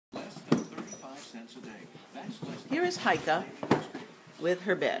Here is Heike with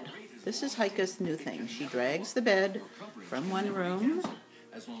her bed. This is Heike's new thing. She drags the bed from one room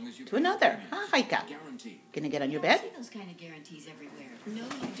to another. Huh, Heike? Gonna get on your bed? I see those kind of guarantees everywhere. No,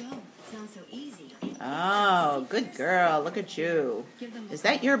 you don't. It sounds so easy. Oh, good girl. Look at you. Is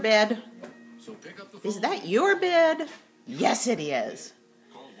that your bed? Is that your bed? Yes, it is.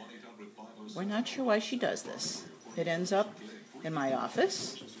 We're not sure why she does this. It ends up in my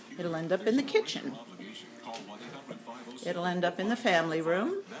office. It'll end up in the kitchen. It'll end up in the family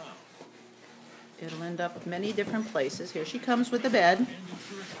room. It'll end up many different places. Here she comes with the bed.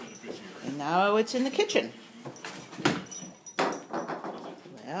 And now it's in the kitchen.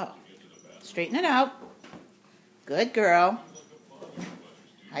 Well, straighten it out. Good girl.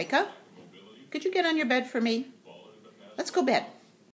 Heike, could you get on your bed for me? Let's go bed.